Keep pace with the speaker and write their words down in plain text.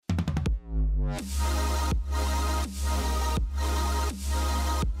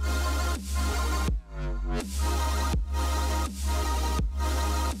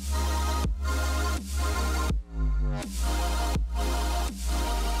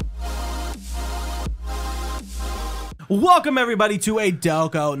Welcome everybody to a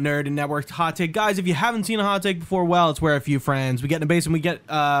Delco Nerd and Network hot take. Guys, if you haven't seen a hot take before, well, it's where a few friends, we get in the basement, we get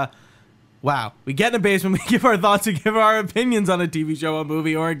in the basement, we give our thoughts and give our opinions on a TV show, a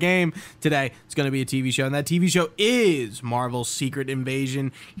movie, or a game. Today, it's going to be a TV show, and that TV show is Marvel's Secret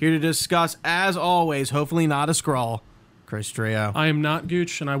Invasion. Here to discuss, as always, hopefully not a Skrull, Chris Trio. I am not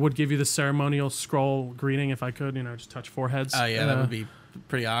Gooch, and I would give you the ceremonial Skrull greeting if I could, just touch foreheads. Oh, yeah, that would be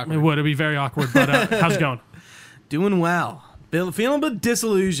pretty awkward. It would. It'd be very awkward, but how's it going? Doing well. Feeling a bit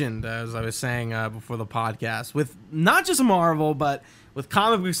disillusioned, as I was saying before the podcast, with not just Marvel, but with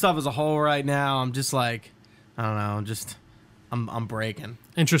comic book stuff as a whole right now. I'm just like, I don't know, I'm breaking.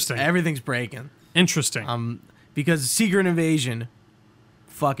 Interesting. Everything's breaking. Interesting. Because Secret Invasion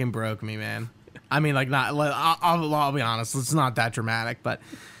fucking broke me, man. I mean, I'll be honest, it's not that dramatic, but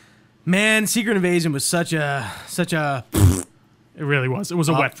man, Secret Invasion was such a. It really was. It was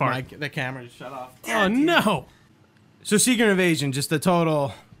a wet fart. The camera just shut off. Oh no. So Secret Invasion, just a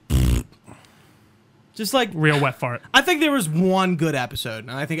total, just like real wet fart. I think there was one good episode,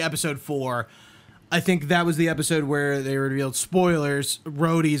 and I think episode 4, I think that was the episode where they revealed, spoilers,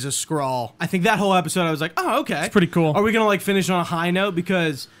 Rhodey's a Skrull. I think that whole episode, I was like, oh, okay. It's pretty cool. Are we going to finish on a high note?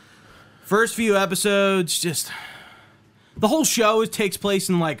 Because first few episodes, just, the whole show takes place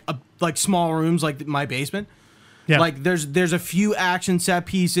in small rooms, like my basement. Yeah. There's a few action set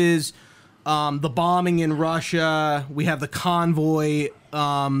pieces. The bombing in Russia, we have the convoy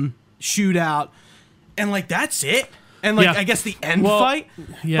shootout, and that's it. And I guess the end fight.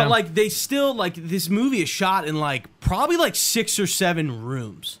 Yeah. But they still this movie is shot in probably 6 or 7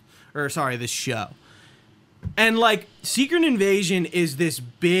 rooms. Or sorry, this show. And Secret Invasion is this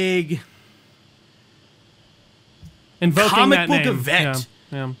big invoking comic that book name. event. Yeah.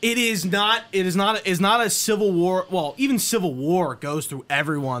 Yeah. It is not a Civil War. Well, even Civil War goes through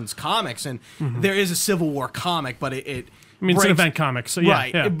everyone's comics, and there is a Civil War comic, but it it's an event comic, so yeah.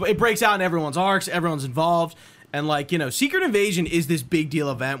 Right. Yeah. It breaks out in everyone's arcs, everyone's involved, and Secret Invasion is this big deal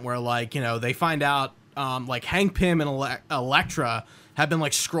event where they find out Hank Pym and Elektra have been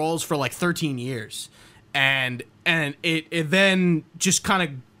Skrulls for 13 years, and it then just kind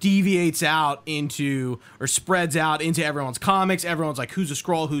of deviates out into, or spreads out into everyone's comics. Everyone's who's a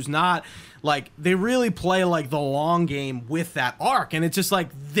Skrull, who's not. They really play the long game with that arc, and it's just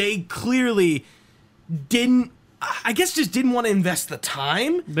they clearly didn't, I guess, just didn't want to invest the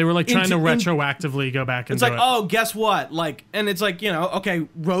time. They were trying to retroactively go back and it's oh, guess what? And it's okay,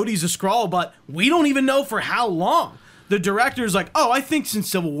 Rhodey's a Skrull, but we don't even know for how long. The director's oh, I think since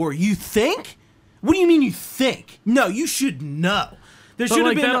Civil War. You think? What do you mean you think? No, you should know. There should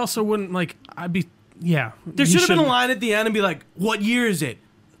have been that also wouldn't I'd be There should have been a line at the end and be what year is it?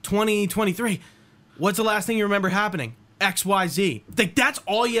 2023. What's the last thing you remember happening? XYZ. That's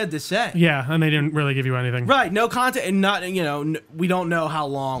all you had to say. Yeah, and they didn't really give you anything. Right, no content, and not we don't know how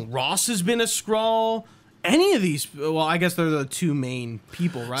long Ross has been a Skrull. Any of these, well, I guess they're the 2 main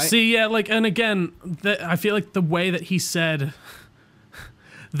people, right? See, yeah, and again, I feel the way that he said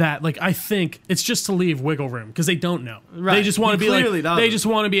that, I think it's just to leave wiggle room, because they don't know. Right. They just want to be they just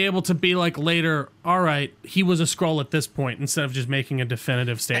want to be able to be later, all right, he was a Skrull at this point, instead of just making a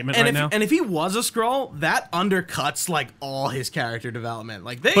definitive statement now. And if he was a Skrull, that undercuts all his character development.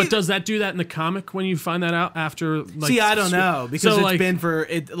 But does that do that in the comic when you find that out after? See, I don't know, because it's been for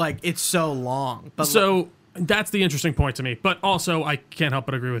it. It's so long. But that's the interesting point to me. But also, I can't help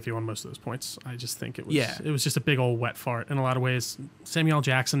but agree with you on most of those points. I just think it was just a big old wet fart in a lot of ways. Samuel L.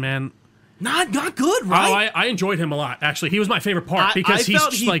 Jackson, man. Not good, right? Oh, I enjoyed him a lot, actually. He was my favorite part, because I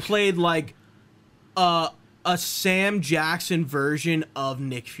felt he played a Sam Jackson version of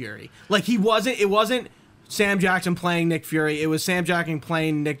Nick Fury. It wasn't Sam Jackson playing Nick Fury. It was Sam Jackson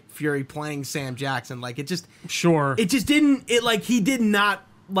playing Nick Fury playing Sam Jackson. It just... Sure. It just didn't... he did not,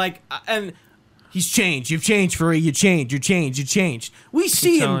 and... He's changed. You've changed, Fury. You changed. You changed. You changed. We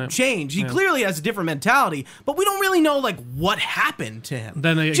see him change. He clearly has a different mentality, but we don't really know what happened to him.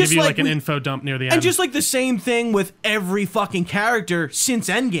 Then they give you an info dump near the end. And just the same thing with every fucking character since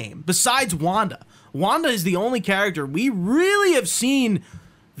Endgame, besides Wanda. Wanda is the only character we really have seen.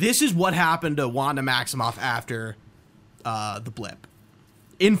 This is what happened to Wanda Maximoff after the blip,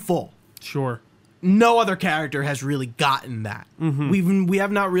 in full. Sure. No other character has really gotten that. Mm-hmm. We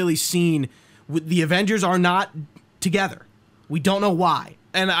have not really seen. The Avengers are not together. We don't know why.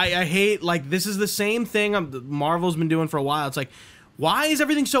 And I hate, this is the same thing Marvel's been doing for a while. It's why is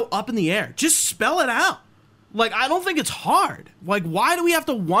everything so up in the air? Just spell it out. I don't think it's hard. Why do we have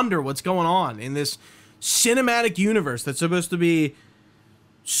to wonder what's going on in this cinematic universe that's supposed to be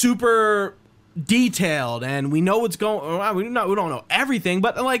super detailed, and we know what's going on. We don't know everything,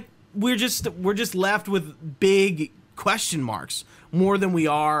 but we're just left with big question marks more than we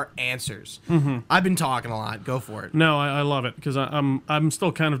are answers. I've been talking a lot. Go for it. No, I love it because I'm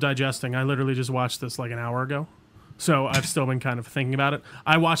still kind of digesting. I literally just watched this like an hour ago, so I've still been kind of thinking about it.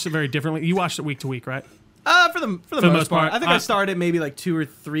 I watched it very differently. You watched it week to week, right? For the most part. I think I started maybe like 2 or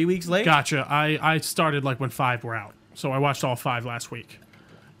 3 weeks late. Gotcha. I started like when 5 were out, so I watched all 5 last week.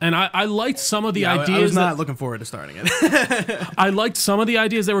 And I liked some of the ideas. I was not looking forward to starting it. I liked some of the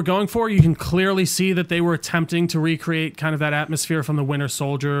ideas they were going for. You can clearly see that they were attempting to recreate kind of that atmosphere from the Winter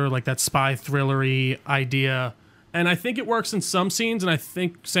Soldier, like that spy thrillery idea. And I think it works in some scenes, and I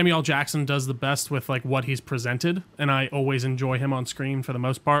think Samuel L. Jackson does the best with like what he's presented. And I always enjoy him on screen for the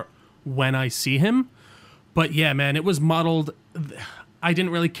most part when I see him. But yeah, man, it was muddled. I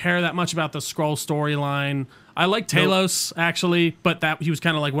didn't really care that much about the Skrull storyline. I like Talos, actually, but he was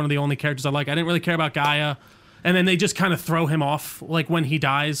kind of like one of the only characters I like. I didn't really care about Gaia. And then they just kind of throw him off, like, when he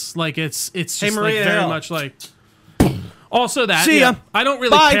dies. Like, it's just like, very much like... Also that, see ya. I don't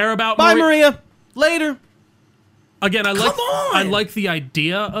really care about Maria. Bye, Maria. Later. Again, I like the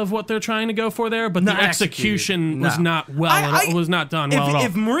idea of what they're trying to go for there, but the execution was not was not done well at all.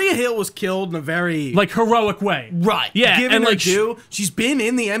 If Maria Hill was killed in a very like heroic way, right? Yeah, given her due, she's been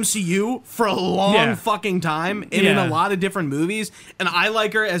in the MCU for a long fucking time and in a lot of different movies, and I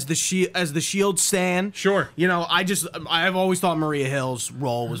like her as the Shield stan. Sure, you know, I've always thought Maria Hill's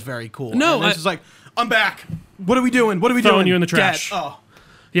role was very cool. No, it's like I'm back. What are we doing? What are we throwing doing? You in the trash. Oh,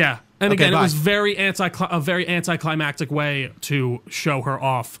 yeah. And okay, again, it was a very anticlimactic way to show her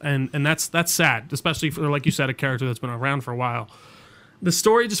off, and that's sad, especially for, like you said, a character that's been around for a while. The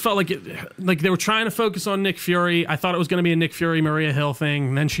story just felt like they were trying to focus on Nick Fury. I thought it was going to be a Nick Fury Maria Hill thing,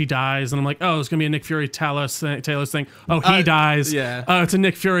 and then she dies, and I'm like, oh, it's going to be a Nick Fury Talos thing. Oh, he dies. Yeah. It's a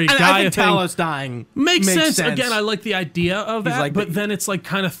Nick Fury Gaia I think thing. Talos dying makes sense. Again, I like the idea of that, but then it's like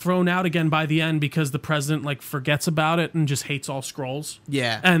kind of thrown out again by the end because the president like forgets about it and just hates all Skrulls.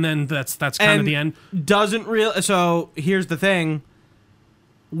 Yeah. And then that's kind of the end. So here's the thing.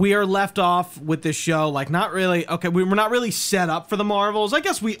 We are left off with this show, like, not really, okay, we're not really set up for the Marvels. I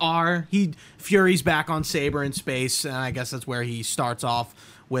guess we are. Fury's back on Saber in space, and I guess that's where he starts off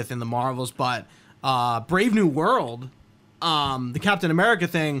with in the Marvels, but Brave New World, the Captain America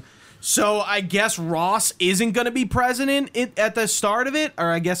thing, so I guess Ross isn't going to be president at the start of it,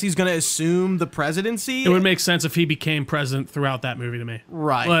 or I guess he's going to assume the presidency. It would make sense if he became president throughout that movie to me.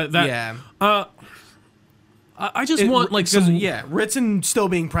 Right, yeah. I just want like some Ritson still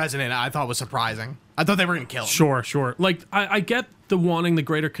being president. I thought was surprising. I thought they were gonna kill him. Sure. Like I get the wanting the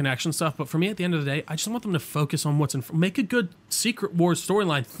greater connection stuff, but for me at the end of the day, I just want them to focus on what's in. Make a good Secret Wars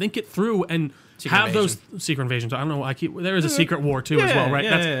storyline. Think it through and those Secret Invasions. I don't know. There is a Secret War too as well, right?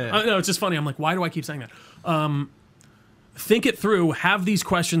 No, it's just funny. I'm like, why do I keep saying that? Think it through. Have these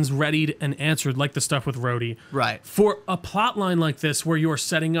questions readied and answered, like the stuff with Rhodey. Right. For a plot line like this, where you're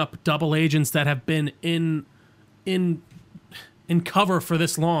setting up double agents that have been in cover for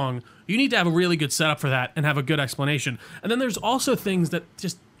this long, you need to have a really good setup for that and have a good explanation. And then there's also things that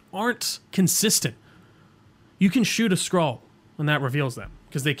just aren't consistent. You can shoot a Skrull and that reveals them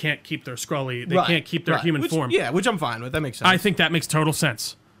because they can't keep their Skrully, they can't keep their human form. Yeah, which I'm fine with. That makes sense. I think that makes total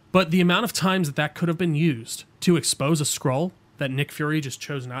sense. But the amount of times that could have been used to expose a Skrull that Nick Fury just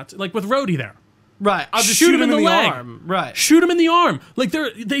chose not to, like with Rhodey there. Right, I'll just shoot him in the leg. arm. Right, shoot him in the arm. Like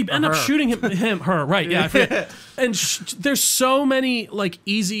they end up shooting her. Right, yeah, I forget. And there's so many like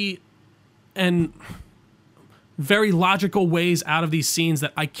easy and very logical ways out of these scenes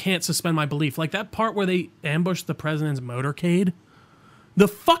that I can't suspend my belief. Like that part where they ambush the president's motorcade. The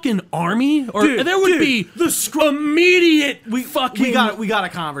fucking army, or there would be the immediate. We got to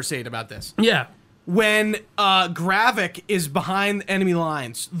conversate about this. Yeah. When Gravik is behind enemy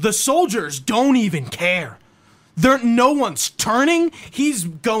lines, the soldiers don't even care. No one's turning. He's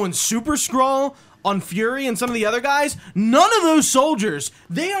going Super Skrull on Fury and some of the other guys. None of those soldiers,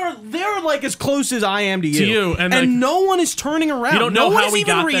 they're like as close as I am to you. And like, no one is turning around. You don't know no how we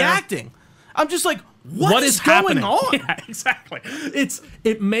even got reacting. There. I'm just like, what is going on? Yeah, exactly.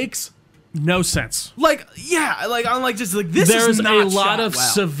 It makes no sense. Like, yeah, like I'm like just like this. There's is not a lot of well.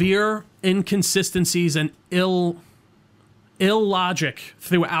 severe inconsistencies and illogic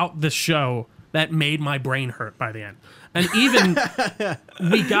throughout the show that made my brain hurt by the end. And even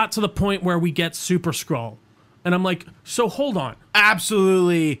we got to the point where we get Super Skrull, and I'm like, so hold on,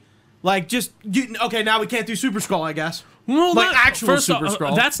 absolutely, like just okay, now we can't do Super Skrull, I guess. Well, like actual Super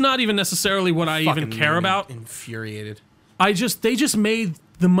Skrull. That's not even necessarily what I even care about. Infuriated. They just made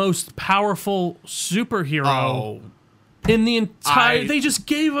the most powerful superhero in the entire. They just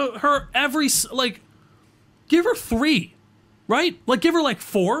gave her give her 3. right? Like, give her like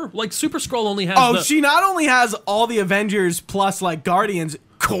 4. Like, Super Skrull only has. Oh, she not only has all the Avengers plus like Guardians,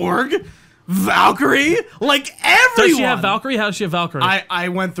 Korg, Valkyrie, like everyone. Does she have Valkyrie? How does she have Valkyrie? I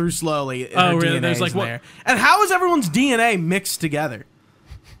went through slowly. Oh, really? DNA's There's like what? there. And how is everyone's DNA mixed together?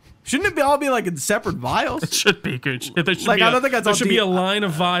 Shouldn't it all be like in separate vials? It should be, Gooch. There should Like, be I don't think that's there all should be a line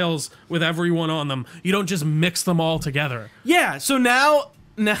of vials with everyone on them. You don't just mix them all together. Yeah. So now.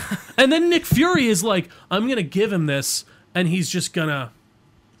 And then Nick Fury is like, I'm gonna give him this, and he's just gonna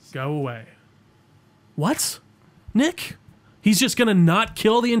go away. What, Nick? He's just gonna not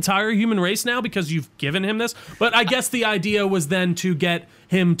kill the entire human race now because you've given him this? But I guess the idea was then to get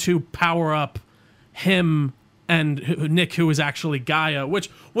him to power up him and Nick, who is actually Gaia,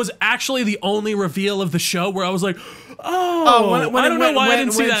 which was actually the only reveal of the show where I was like, I don't know why I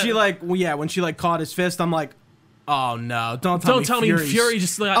didn't see that. When she like caught his fist, I'm like, oh no! Don't tell me Fury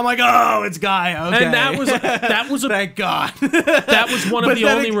just like. I'm like, oh, it's Gaia. Okay. And that was thank God. That was one of the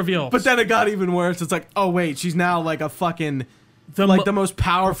only reveals. But then it got even worse. It's like, oh wait, she's now like a fucking the most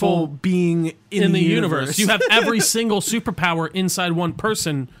powerful being in the universe. You have every single superpower inside one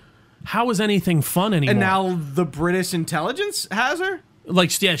person. How is anything fun anymore? And now the British intelligence has her.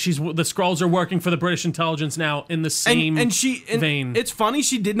 Like, yeah, the Skrulls are working for the British intelligence now in the same vein. It's funny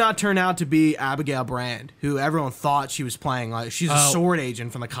she did not turn out to be Abigail Brand, who everyone thought she was playing. Like, she's a sword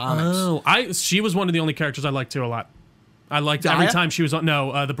agent from the comics. Oh, she was one of the only characters I liked too a lot. I liked every time she was on.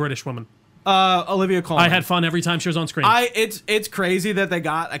 No, the British woman. Olivia Colman. I had fun every time she was on screen. It's crazy that they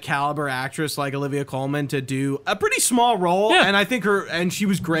got a caliber actress like Olivia Colman to do a pretty small role, and I think she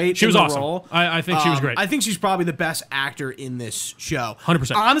was great. She was awesome. Role. I think she was great. I think she's probably the best actor in this show.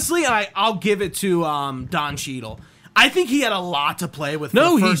 100%. Honestly, I'll give it to Don Cheadle. I think he had a lot to play with. For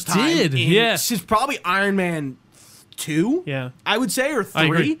the first time. Did. Yes, it's probably Iron Man 2. Yeah, I would say, or 3. I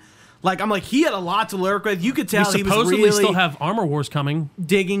agree. Like, I'm like, he had a lot to work with. You could tell he was supposedly still have Armor Wars coming.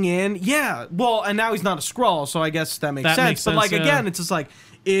 Digging in. Yeah. Well, and now he's not a Skrull, so I guess that makes sense. But, like, again, it's just like,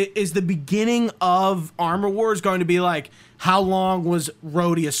 is the beginning of Armor Wars going to be like, how long was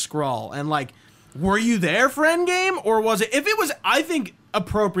Rhodey a Skrull? And, like, were you there for Endgame? Or was it, if it was, I think,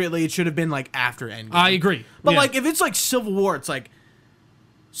 appropriately, it should have been, like, after Endgame. I agree. But, like, if it's, like, Civil War, it's like,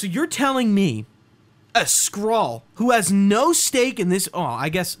 so you're telling me a Skrull who has no stake in this. Oh, I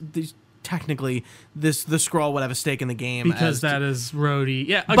guess technically the Skrull would have a stake in the game because that is Rhodey.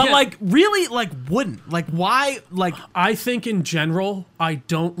 Yeah, again, but like really, like wouldn't like why? Like I think in general, I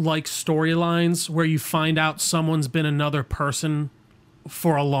don't like storylines where you find out someone's been another person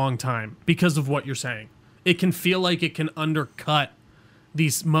for a long time because of what you're saying. It can feel like it can undercut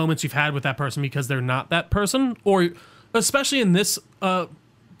these moments you've had with that person because they're not that person, or especially in this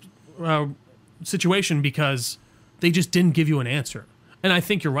situation because they just didn't give you an answer. And I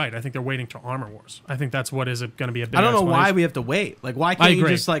think you're right. I think they're waiting to Armor Wars. I think that's what is going to be a big. I don't know why we have to wait. Like, why can't you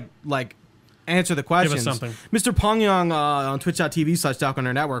just like answer the questions? Give us something. Mr. Pongyong on twitch.tv/Dark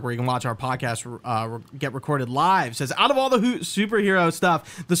Network, where you can watch our podcast get recorded live, says, out of all the superhero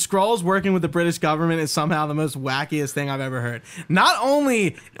stuff, the Skrulls working with the British government is somehow the most wackiest thing I've ever heard. Not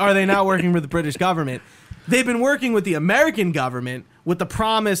only are they now working with the British government, they've been working with the American government with the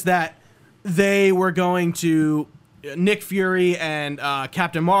promise that they were going to, Nick Fury and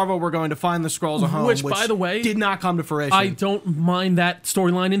Captain Marvel were going to find the Skrulls a home, which by the way, did not come to fruition. I don't mind that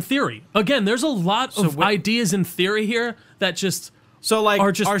storyline in theory. Again, there's a lot of ideas in theory here that just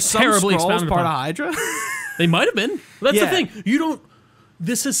are some terribly Skrulls part upon. of Hydra? They might have been. That's the thing. You don't.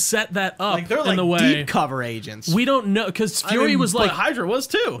 This has set that up like they're in the way deep cover agents. We don't know because Fury was like Hydra was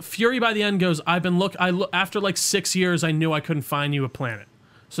too. Fury by the end goes, I've been after like 6 years, I knew I couldn't find you a planet.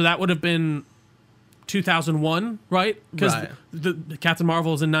 So that would have been 2001, right? Because the Captain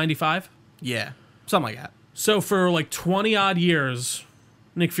Marvel is in 95. Yeah, something like that. So for like 20 odd years,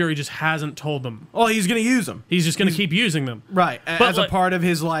 Nick Fury just hasn't told them. Oh, he's gonna use them. He's just gonna keep using them, right? As a part of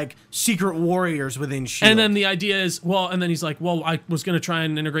his like secret warriors within S.H.I.E.L.D. And then the idea is, and then he's like, I was gonna try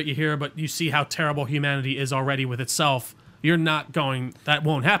and integrate you here, but you see how terrible humanity is already with itself. You're not going. That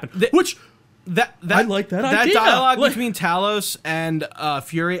won't happen. I like that idea. That dialogue between Talos and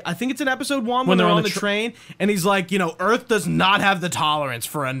Fury, I think it's in episode 1 when they're on the train, and he's like, Earth does not have the tolerance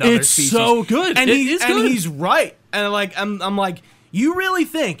for another species. It's so good. And he's right. And like, I'm like, you really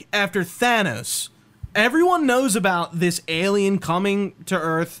think after Thanos, everyone knows about this alien coming to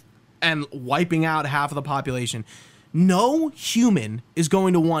Earth and wiping out half of the population? No human is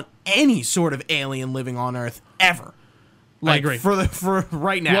going to want any sort of alien living on Earth ever. I agree. For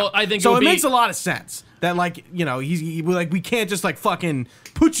right now. Well, I think so. It makes a lot of sense. That like like we can't just like fucking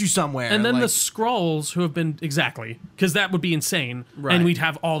put you somewhere. And then like, the Skrulls who have been because that would be insane, Right. and we'd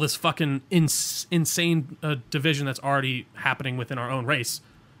have all this fucking insane division that's already happening within our own race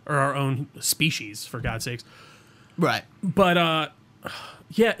or our own species, for God's sakes. right. But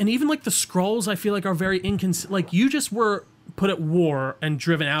yeah, and even like the Skrulls, I feel like are very inconsistent. Like you just were put at war and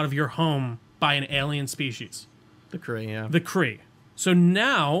driven out of your home by an alien species, The Kree, yeah. the Kree. So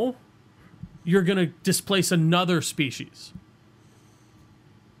now you're gonna displace another species.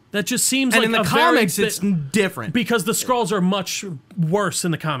 That just seems and like in the a comics, very, it's different. because the Skrulls are much worse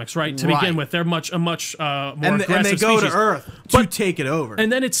in the comics, right? To begin with, they're a much more aggressive and they go species. to Earth to take it over.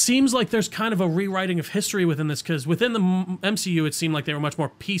 And then it seems like there's kind of a rewriting of history within this, because within the MCU, it seemed like they were much more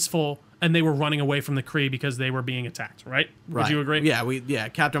peaceful and they were running away from the Kree because they were being attacked, right? Would you agree? Yeah,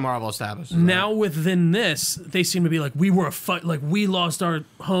 Captain Marvel established. Now within this, they seem to be like, we were a fight, like we lost our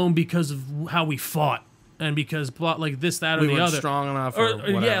home because of how we fought. And because like this, that, or we the weren't other, strong enough, or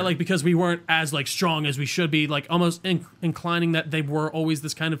whatever. yeah, like because we weren't as like strong as we should be, like almost inclining that they were always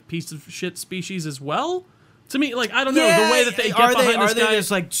this kind of piece of shit species as well. To me, like I don't know the way that they get behind this guy.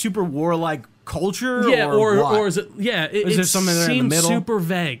 This like super warlike culture? Yeah, or or is it? Yeah, is there something there in the seems middle? super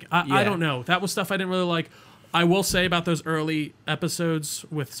vague. I Yeah. don't know. That was stuff I didn't really like. I will say about those early episodes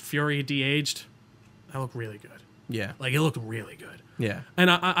with Fury de-aged, that looked really good. Yeah, Like it looked really good. yeah.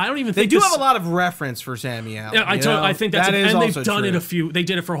 And I don't even They think do this, have a lot of reference for Sammy Allen. Yeah, I think that's that is and also they've done true. it a few. They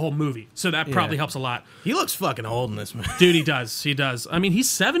did it for a whole movie, so that probably helps a lot. He looks fucking old in this movie. Dude, he does. He does. I mean, he's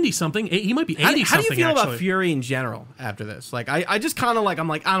 70 something. He might be 80 something. How do you feel actually. about Fury in general after this? Like, I just kind of like, I'm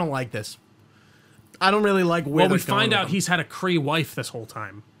like, I don't like this. I don't really like where Well, we they're going find with out him. he's had a Kree wife this whole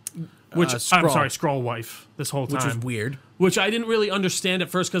time. Which I'm Skrull. sorry, Skrull wife this whole time. which is weird. Which I didn't really understand at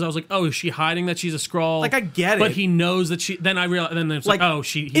first because I was like, oh, is she hiding that she's a Skrull? Like, I get But it. he knows that she. Then I realized. Then it's like, oh,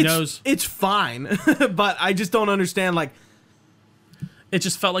 he knows. It's fine, but I just don't understand. Like, It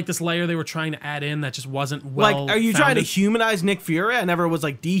just felt like this layer they were trying to add in that just wasn't well. are you trying to founded. humanize Nick Fury? I never was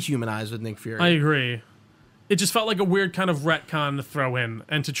like dehumanized with Nick Fury. I agree. It just felt like a weird kind of retcon to throw in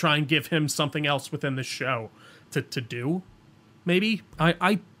and to try and give him something else within the show to do. Maybe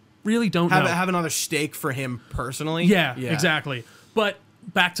I really don't know. have another stake for him personally. Yeah, exactly. But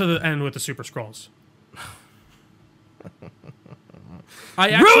back to the end with the Super Skrulls.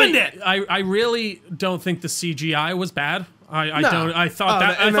 Ruined it! I really don't think the CGI was bad. I No. don't. I thought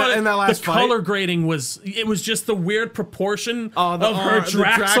in that last the fight? color grading was. It was just the weird proportion Oh, of her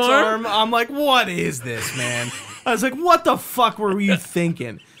Drax arm. I'm like, what is this, man? I was like, what the fuck were you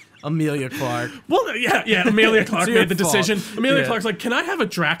thinking? Amelia Clark. Well, yeah. Amelia Clark your made the fault. decision. Amelia Yeah. Clark's like, can I have a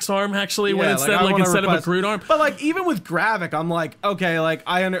Drax arm actually? When Yeah, instead, I wanna instead of a request- Groot arm. But like, even with Gravik, I'm like, okay, like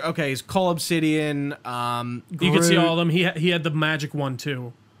he's Cole Obsidian. You could see all of them. He had the magic one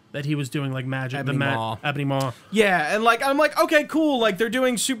too, that he was doing like magic. Ebony Maw. Ebony Maw. Yeah, and like I'm like, okay, cool. Like they're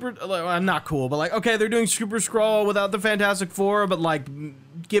doing super, not cool, but like okay, they're doing Super Skrull without the Fantastic Four, but like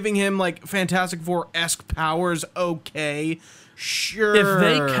giving him like Fantastic Four-esque powers. Okay, sure. If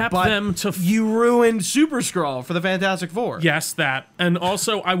they kept but them to you ruined Super Skrull for the Fantastic Four. Yes, that. And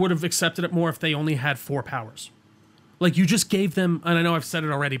also, I would have accepted it more if they only had 4 powers. Like, you just gave them, and I know I've said it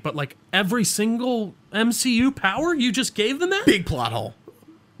already, but like every single MCU power, you just gave them that? Big plot hole.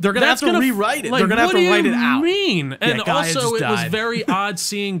 They're gonna have to rewrite it. Like, They're gonna have to write it out. What do you mean? And Gaia also, just it was died. very odd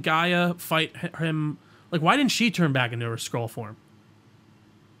seeing Gaia fight him. Like, why didn't she turn back into her Skrull form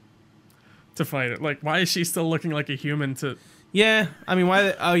to fight it? Like, why is she still looking like a human to... Yeah, I mean,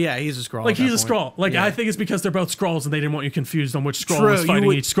 why? Oh yeah, he's a Skrull. Like, at he's a that point. Skrull. Like, Yeah. I think it's because they're both Skrulls and they didn't want you confused on which Skrull True, was you fighting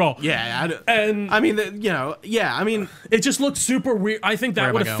would- each Skrull. Yeah, And I mean, I mean, it just looked super weird. I think Where that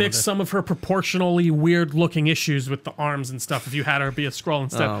am would I have going with fixed this? some of her proportionally weird looking issues with the arms and stuff if you had her be a Skrull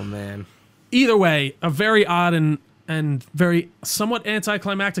instead. oh man. Either way, a very odd and very somewhat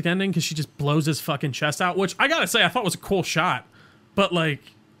anticlimactic ending because she just blows his fucking chest out, which I gotta say I thought was a cool shot. But like,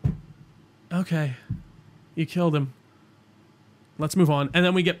 okay, you killed him. Let's move on. And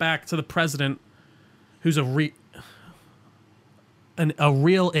then we get back to the president, who's a real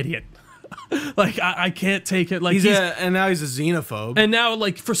idiot. Like, I can't take it. Like, And now he's a xenophobe. and now,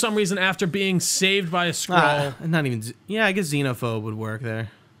 like, for some reason, after being saved by a Skrull, Not even. Yeah, I guess xenophobe would work there.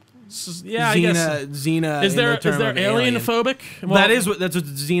 yeah, I guess. Xena. Is there in the term of alien. alienophobic? Well, That's what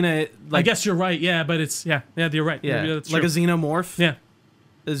Xena. Like, I guess you're right. Yeah, but it's yeah, you're right. Yeah, Maybe that's like true. a xenomorph. Yeah,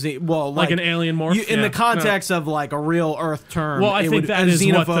 Well, like an alien morph. in yeah. the context of like a real Earth term, Well, I think that a is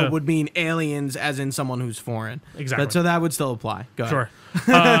xenophobe what the- would mean aliens, as in someone who's foreign. Exactly. So that would still apply. Go ahead.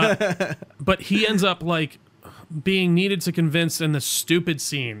 Sure. But he ends up like being needed to convince in the stupid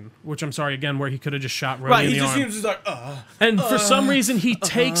scene, which I'm sorry again, where he could have just shot Rhodey in the arm. He just seems like, and for some reason he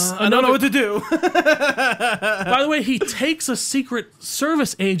takes. I don't know what to do. By the way, he takes a Secret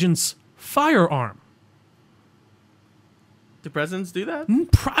Service agent's firearm. Do presidents do that?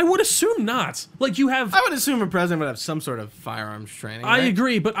 I would assume not. Like you have. I would assume a president would have some sort of firearms training. I right?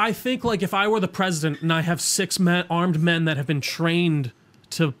 agree, but I think like if I were the president and I have 6 armed men that have been trained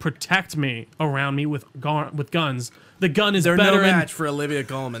to protect me around me with guns, the gun is They're better. no match for Olivia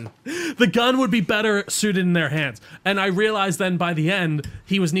Colman. The gun would be better suited in their hands. And I realized then by the end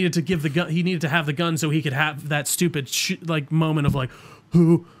he was needed to give the gun. He needed to have the gun so he could have that stupid like moment of like,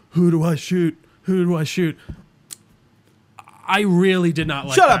 who do I shoot? Who do I shoot? I really did not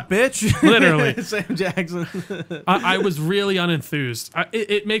like Shut that. up, bitch. Literally. Sam Jackson. I was really unenthused.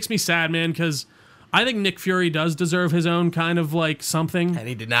 It makes me sad, man, because I think Nick Fury does deserve his own kind of like something. And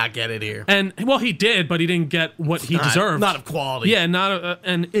he did not get it here. And well, he did, but he didn't get what he deserved. Not of quality. Yeah,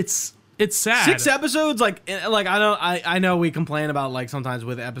 and it's sad. 6 episodes, like I know we complain about like sometimes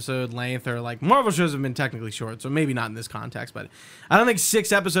with episode length or like Marvel shows have been technically short, so maybe not in this context, but I don't think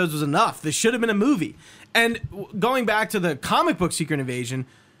 6 episodes was enough. This should have been a movie. And going back to the comic book Secret Invasion,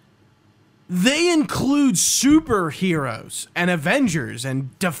 they include superheroes and Avengers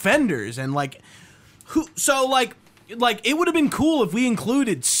and Defenders and like who. So like it would have been cool if we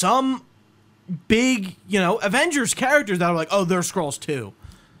included some big Avengers characters that are like, oh, they're Skrulls too.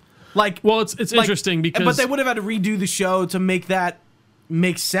 Like, well, it's interesting because, but they would have had to redo the show to make that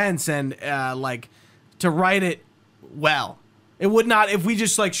make sense and like to write it well. It would not, if we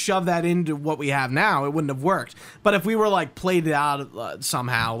just like shove that into what we have now, it wouldn't have worked. But if we were like played it out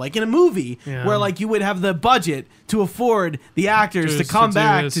somehow, like in a movie where like you would have the budget to afford the actors to come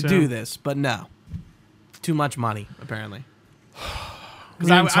back to do this, but no, too much money apparently.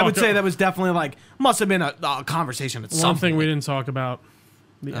 Because I would say that was definitely like must have been a conversation at some one thing point. we didn't talk about.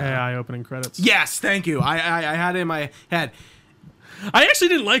 The AI opening credits. Yes, thank you. I had it in my head. I actually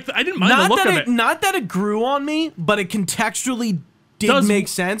didn't like I didn't mind the look of it. Not that it grew on me, but it contextually did make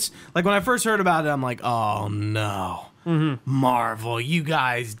sense. Like when I first heard about it, I'm like, oh no. Marvel, you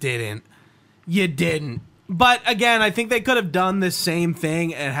guys didn't. You didn't. But again, I think they could have done the same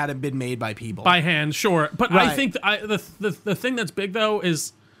thing and had it been made by people. By hand, sure. But Right. I think the thing that's big though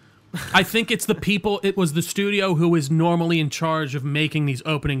is I think it's the people, it was the studio who is normally in charge of making these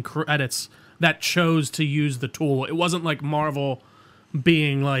opening credits that chose to use the tool. It wasn't like Marvel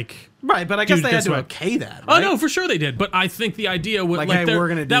being like... Right, but I guess dude, they had this to way. okay that, Oh right? no, for sure they did. But I think the idea was Like, hey, we're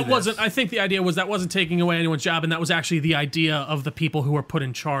gonna do that this. wasn't. I think the idea was that wasn't taking away anyone's job, and that was actually the idea of the people who are put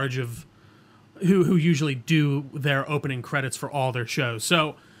in charge of who usually do their opening credits for all their shows.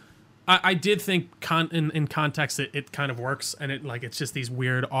 So I did think in context it kind of works, and it's just these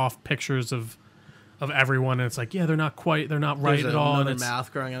weird off pictures of everyone, and it's like, yeah, they're not right There's at all. another And it's,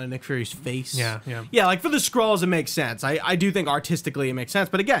 mouth growing out of Nick Fury's face. Yeah. Like for the Skrulls, it makes sense. I do think artistically it makes sense.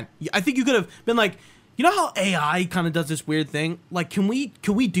 But again, I think you could have been like, you know how AI kind of does this weird thing? Like, can we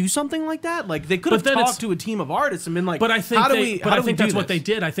do something like that? Like they could have talked to a team of artists and been like, but I think I think that's what they this?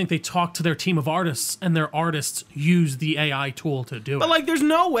 did. I think they talked to their team of artists, and their artists used the AI tool to do it. But like, there's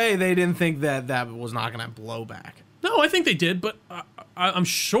no way they didn't think that was not going to blow back. No, I think they did, but I'm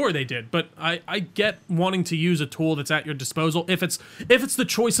sure they did. But I get wanting to use a tool that's at your disposal if it's the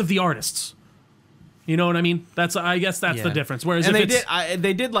choice of the artists. You know what I mean? I guess that's the difference. Whereas and if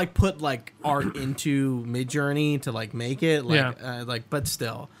they did like put like art into Midjourney to like make it like but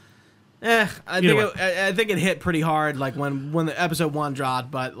still, I think it hit pretty hard like when the episode 1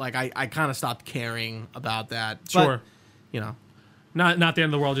 dropped. But like I kind of stopped caring about that. Sure, but, you know. Not the end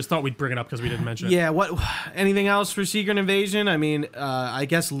of the world. Just thought we'd bring it up because we didn't mention it. Yeah. What? Anything else for Secret Invasion? I mean, I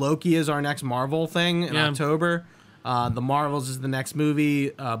guess Loki is our next Marvel thing in October. The Marvels is the next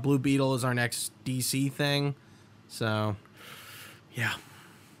movie. Blue Beetle is our next DC thing. So, yeah.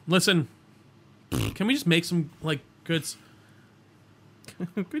 Listen, can we just make some like goods?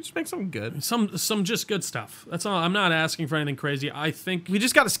 we just make something good. Some just good stuff. That's all. I'm not asking for anything crazy. I think we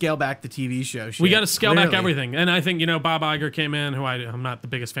just got to scale back the TV show. Shit. We got to scale back everything. And I think Bob Iger came in, who I'm not the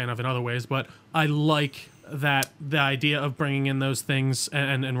biggest fan of in other ways, but I like the idea of bringing in those things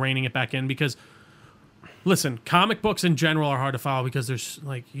and reining it back in because. Listen, comic books in general are hard to follow because there's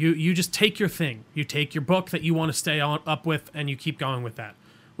like you just take your thing. You take your book that you want to stay up with and you keep going with that.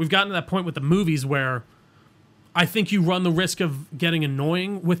 We've gotten to that point with the movies where I think you run the risk of getting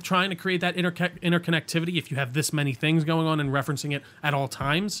annoying with trying to create that interconnectivity if you have this many things going on and referencing it at all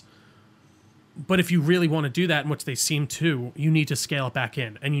times. But if you really want to do that, in which they seem to, you need to scale it back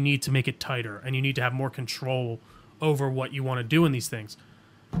in and you need to make it tighter and you need to have more control over what you want to do in these things.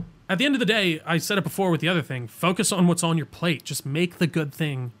 At the end of the day, I said it before with the other thing, focus on what's on your plate. Just make the good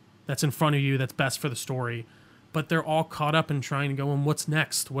thing that's in front of you that's best for the story. But they're all caught up in trying to go on what's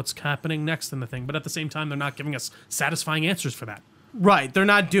next, what's happening next in the thing. But at the same time, they're not giving us satisfying answers for that. Right. They're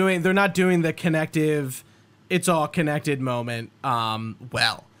not doing the connective, it's all connected moment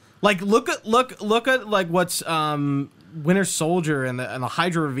well. Like look at like what's Winter Soldier and the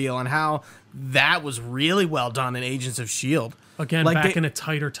Hydra reveal and how that was really well done in Agents of S.H.I.E.L.D. Again, like back in a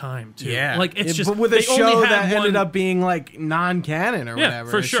tighter time, too. Yeah. Like, it's just... But with a they only show had that ended one- up being, like, non-canon or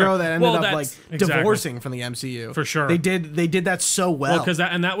whatever. for a sure. show that ended Well, up, like, that's- exactly. divorcing from the MCU. For sure. They did that so well. Well, because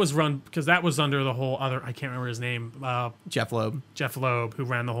that was under the whole other... I can't remember his name. Jeff Loeb. Jeff Loeb, who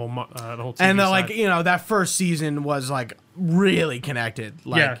ran the whole TV And, side. like, you know, that first season was, like, really connected.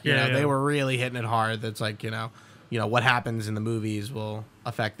 Like, Yeah, they were really hitting it hard. That's, like, you know, what happens in the movies will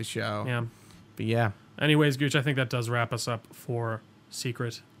affect the show. Yeah. But, yeah. Anyways, Gooch, I think that does wrap us up for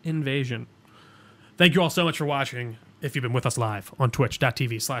Secret Invasion. Thank you all so much for watching. If you've been with us live on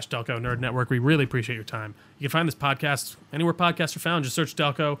twitch.tv/Delco Nerd Network, we really appreciate your time. You can find this podcast anywhere podcasts are found. Just search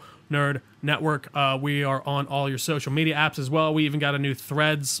Delco Nerd Network. We are on all your social media apps as well. We even got a new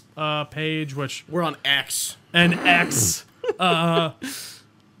Threads page, which We're on X. an X,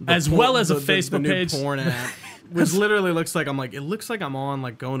 as well as a Facebook the new page. porn app. Which literally looks like it looks like I'm on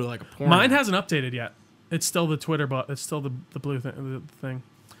like going to like a porn. Mine app. hasn't updated yet. It's still the Twitter, but it's still the blue thing.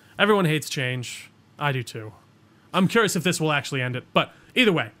 Everyone hates change. I do too. I'm curious if this will actually end it. But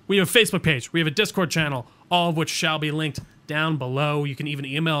either way, we have a Facebook page. We have a Discord channel, all of which shall be linked down below. You can even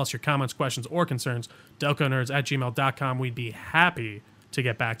email us your comments, questions, or concerns, delconerds@gmail.com. We'd be happy to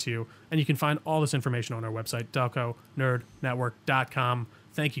get back to you. And you can find all this information on our website, delconerdnetwork.com.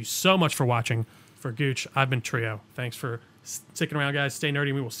 Thank you so much for watching. For Gooch, I've been Trio. Thanks for sticking around, guys. Stay nerdy,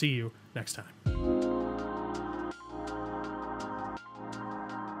 and we will see you next time.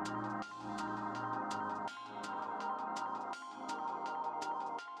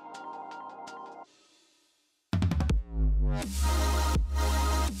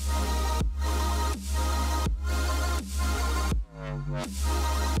 Right.